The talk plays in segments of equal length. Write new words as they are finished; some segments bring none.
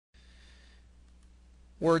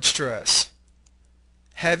Word stress.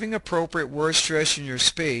 Having appropriate word stress in your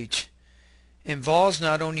speech involves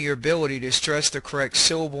not only your ability to stress the correct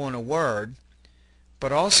syllable in a word,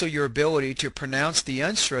 but also your ability to pronounce the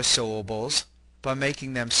unstressed syllables by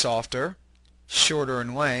making them softer, shorter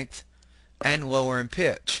in length, and lower in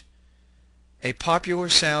pitch. A popular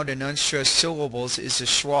sound in unstressed syllables is the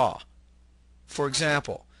schwa. For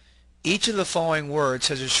example, each of the following words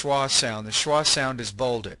has a schwa sound. The schwa sound is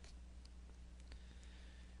bolded.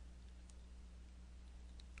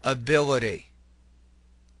 Ability,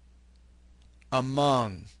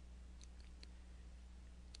 among,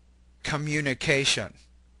 communication.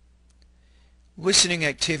 Listening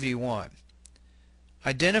activity 1.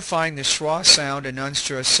 Identifying the schwa sound in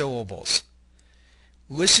unstressed syllables.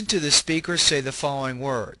 Listen to the speaker say the following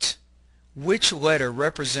words. Which letter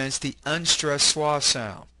represents the unstressed schwa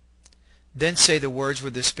sound? Then say the words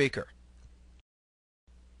with the speaker.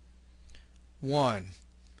 1.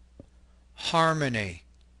 Harmony.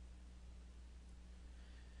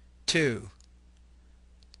 2.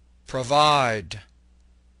 Provide.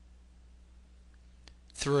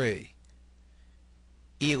 3.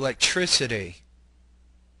 Electricity.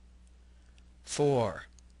 4.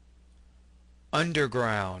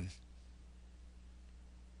 Underground.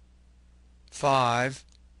 5.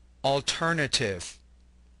 Alternative.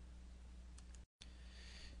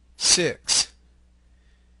 6.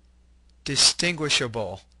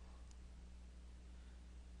 Distinguishable.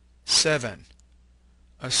 7.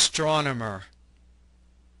 Astronomer.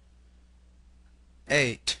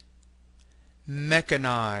 8.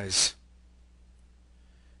 Mechanize.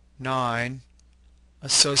 9.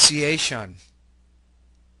 Association.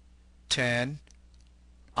 10.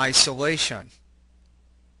 Isolation.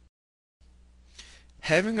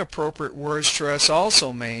 Having appropriate word stress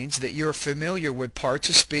also means that you're familiar with parts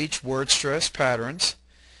of speech word stress patterns.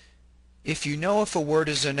 If you know if a word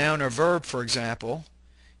is a noun or verb, for example,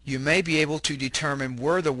 you may be able to determine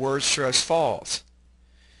where the word stress falls.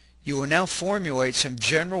 You will now formulate some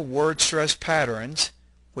general word stress patterns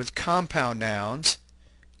with compound nouns,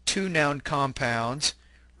 two-noun compounds,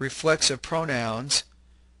 reflexive pronouns,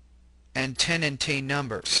 and 10 and teen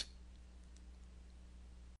numbers.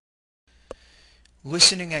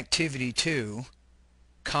 Listening activity 2,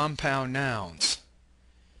 compound nouns.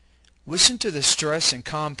 Listen to the stress in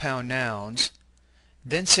compound nouns,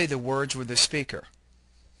 then say the words with the speaker.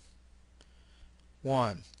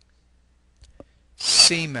 1.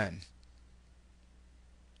 Seaman.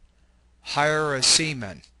 Hire a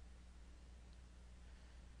seaman.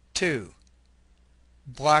 2.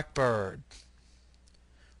 Blackbird.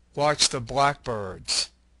 Watch the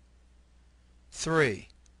blackbirds. 3.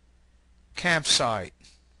 Campsite.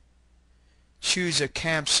 Choose a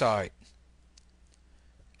campsite.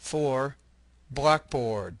 4.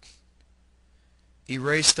 Blackboard.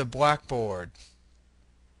 Erase the blackboard.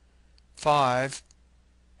 5.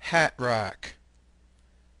 Hat rack.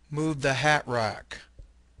 Move the hat rack.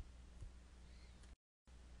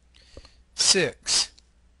 6.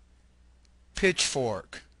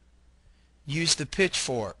 Pitchfork. Use the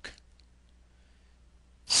pitchfork.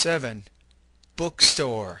 7.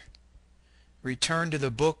 Bookstore. Return to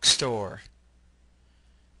the bookstore.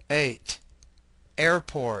 8.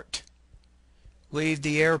 Airport. Leave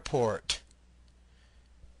the airport.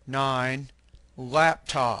 9.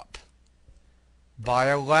 Laptop. Buy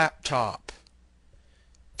a laptop.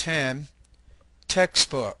 10.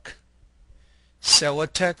 Textbook. Sell a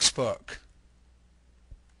textbook.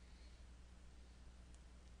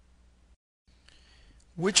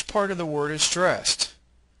 Which part of the word is stressed?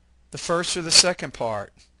 The first or the second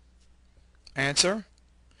part? Answer: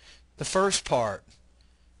 the first part.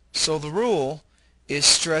 So the rule is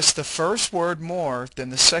stress the first word more than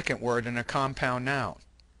the second word in a compound noun.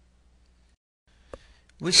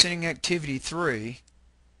 Listening activity 3,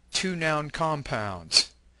 two-noun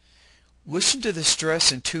compounds. Listen to the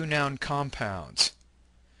stress in two-noun compounds.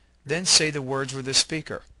 Then say the words with the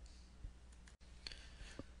speaker.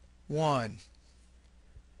 1.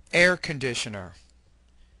 Air conditioner.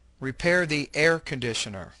 Repair the air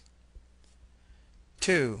conditioner.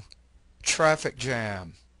 2. Traffic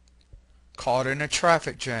jam. Caught in a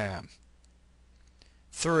traffic jam.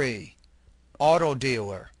 3. Auto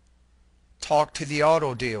dealer. Talk to the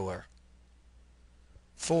auto dealer.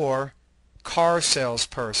 4. Car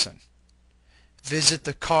salesperson. Visit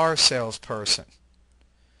the car salesperson.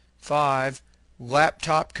 5.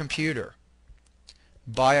 Laptop computer.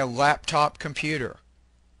 Buy a laptop computer.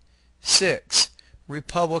 6.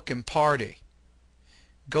 Republican Party.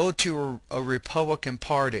 Go to a Republican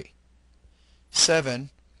Party. 7.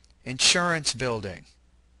 Insurance building.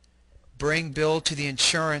 Bring bill to the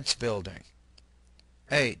insurance building.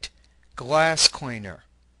 8. Glass cleaner.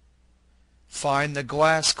 Find the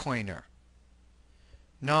glass cleaner.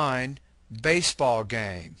 9. Baseball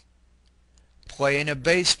game. Play in a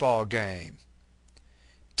baseball game.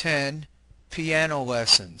 10. Piano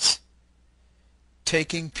lessons.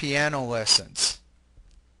 Taking piano lessons.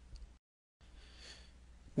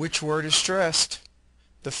 Which word is stressed?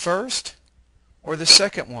 The first or the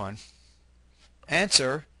second one?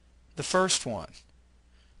 Answer: the first one.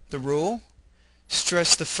 The rule: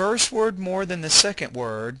 stress the first word more than the second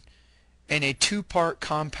word in a two-part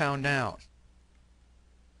compound noun.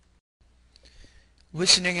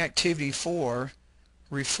 Listening activity 4,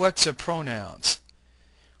 reflexive pronouns.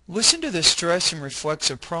 Listen to the stress and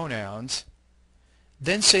reflexive pronouns,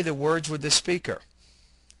 then say the words with the speaker.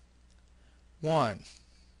 1.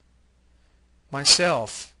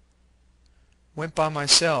 Myself. Went by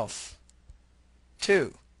myself.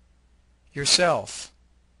 2. Yourself.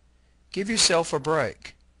 Give yourself a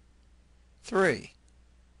break. 3.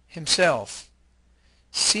 Himself.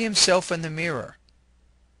 See himself in the mirror.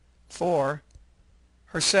 4.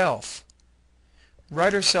 Herself.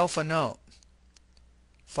 Write herself a note.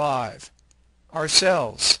 5.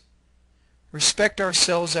 Ourselves. Respect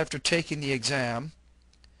ourselves after taking the exam.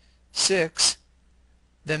 6.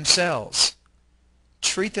 Themselves.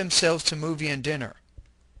 Treat themselves to movie and dinner.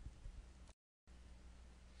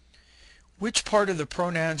 Which part of the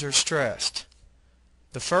pronouns are stressed?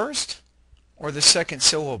 The first or the second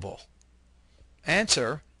syllable?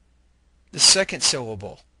 Answer: the second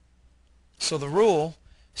syllable. So the rule: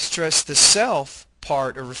 stress the self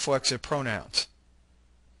part of reflexive pronouns.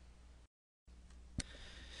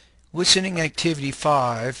 Listening activity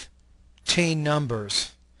 5, teen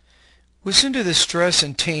numbers. Listen to the stress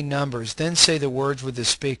in teen numbers, then say the words with the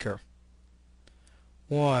speaker.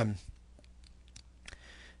 1.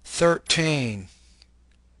 13.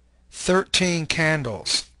 13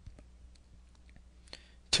 candles.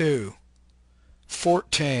 2.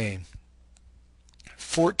 14.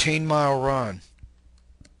 14-mile run.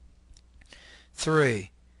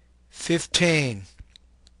 3. 15.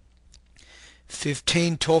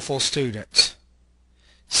 15 TOEFL students.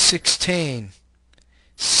 16.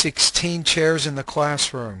 16 chairs in the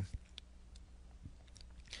classroom.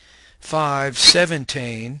 5.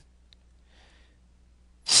 17.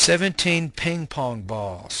 17 ping pong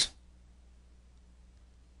balls.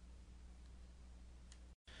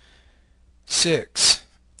 6.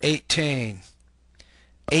 18.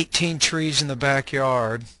 18 trees in the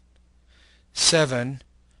backyard. 7.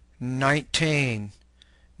 19.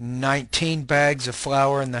 19 bags of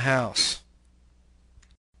flour in the house.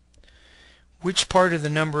 Which part of the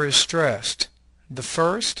number is stressed? The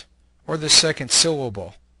first or the second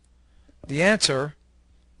syllable? The answer: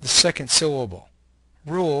 the second syllable.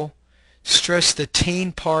 Rule: stress the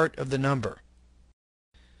teen part of the number.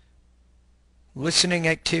 Listening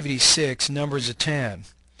activity 6, numbers of 10.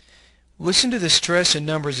 Listen to the stress in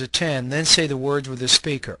numbers of 10, then say the words with the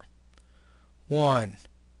speaker. 1.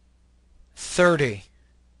 30.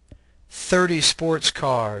 30 sports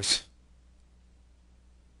cars.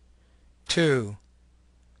 2.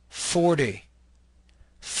 40.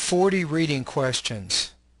 40 reading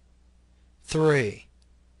questions. 3.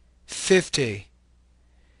 50.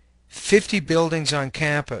 50 buildings on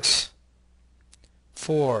campus.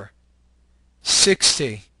 4.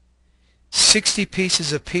 60. 60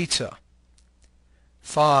 pieces of pizza.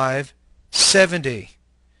 5. 70.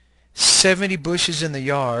 70 bushes in the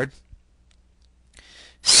yard.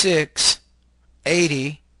 6.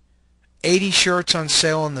 80. 80 shirts on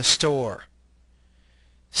sale in the store.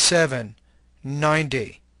 7.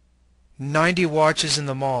 90. 90 watches in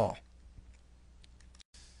the mall.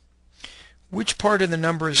 Which part of the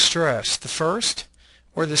number is stressed? The first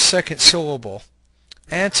or the second syllable?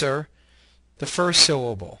 Answer: the first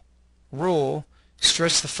syllable. Rule: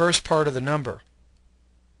 stress the first part of the number.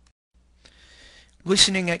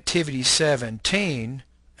 Listening activity 7, teen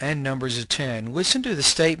and numbers of 10. Listen to the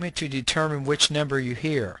statement to determine which number you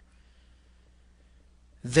hear.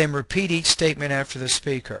 Then repeat each statement after the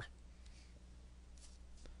speaker.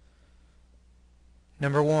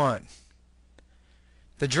 Number 1.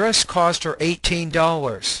 The dress cost her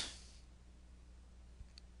 $18.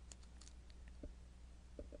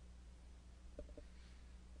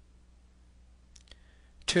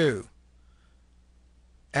 2.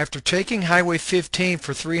 After taking Highway 15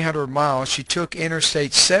 for 300 miles, she took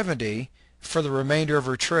Interstate 70 for the remainder of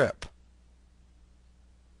her trip.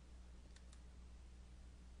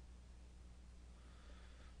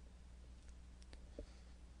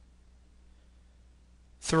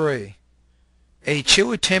 3. A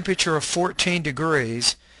chilly temperature of 14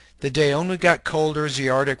 degrees. The day only got colder as the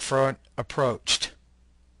Arctic front approached.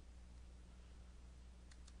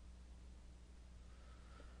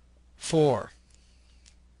 4.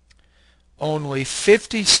 Only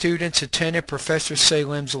 50 students attended Professor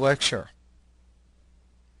Salim's lecture.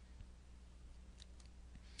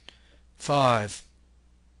 5.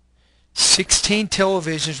 16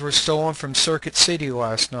 televisions were stolen from Circuit City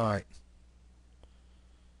last night.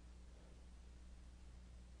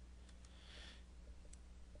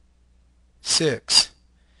 6.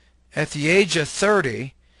 At the age of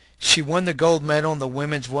 30, she won the gold medal in the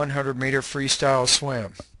women's 100-meter freestyle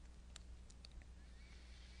swim.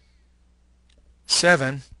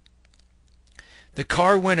 7. The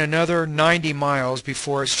car went another 90 miles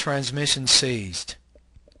before its transmission seized.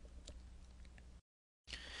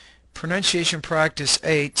 Pronunciation Practice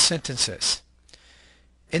 8, Sentences.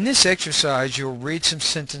 In this exercise, you'll read some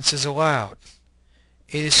sentences aloud.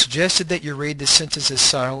 It is suggested that you read the sentences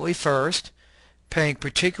silently first, paying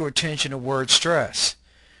particular attention to word stress.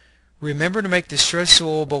 Remember to make the stress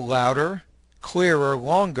syllable louder, clearer,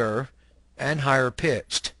 longer, and higher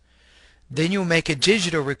pitched. Then you'll make a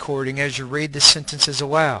digital recording as you read the sentences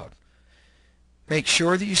aloud. Make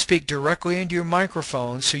sure that you speak directly into your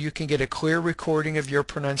microphone so you can get a clear recording of your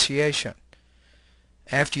pronunciation.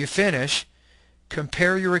 After you finish,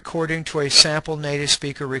 compare your recording to a sample native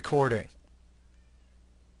speaker recording.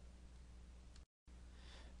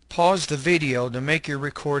 Pause the video to make your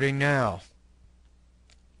recording now.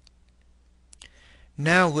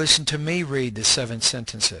 Now listen to me read the 7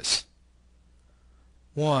 sentences.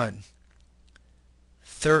 1.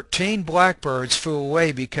 13 blackbirds flew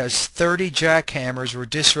away because 30 jackhammers were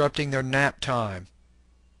disrupting their nap time.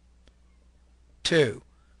 2.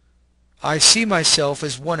 I see myself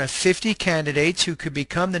as one of 50 candidates who could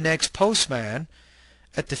become the next postman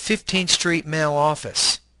at the 15th Street mail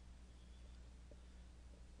office.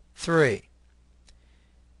 3.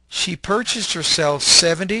 She purchased herself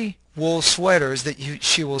 70 wool sweaters that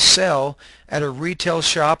she will sell at a retail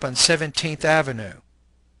shop on 17th Avenue.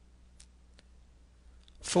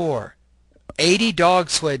 4. 80 dog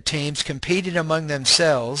sled teams competed among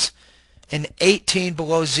themselves in 18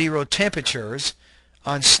 below zero temperatures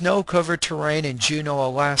on snow-covered terrain in Juneau,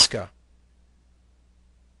 Alaska.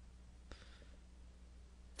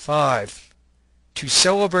 5. To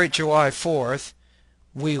celebrate July 4th,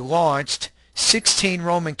 we launched 16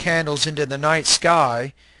 Roman candles into the night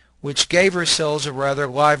sky, which gave ourselves a rather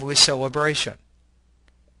lively celebration.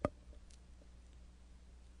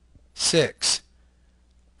 6.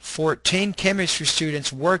 14 chemistry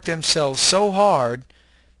students worked themselves so hard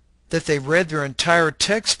that they read their entire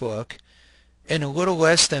textbook in a little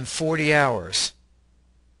less than 40 hours.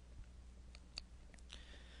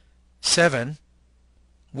 7.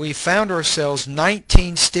 We found ourselves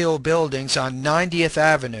 19 steel buildings on 90th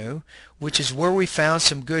Avenue, which is where we found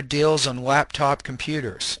some good deals on laptop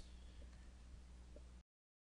computers.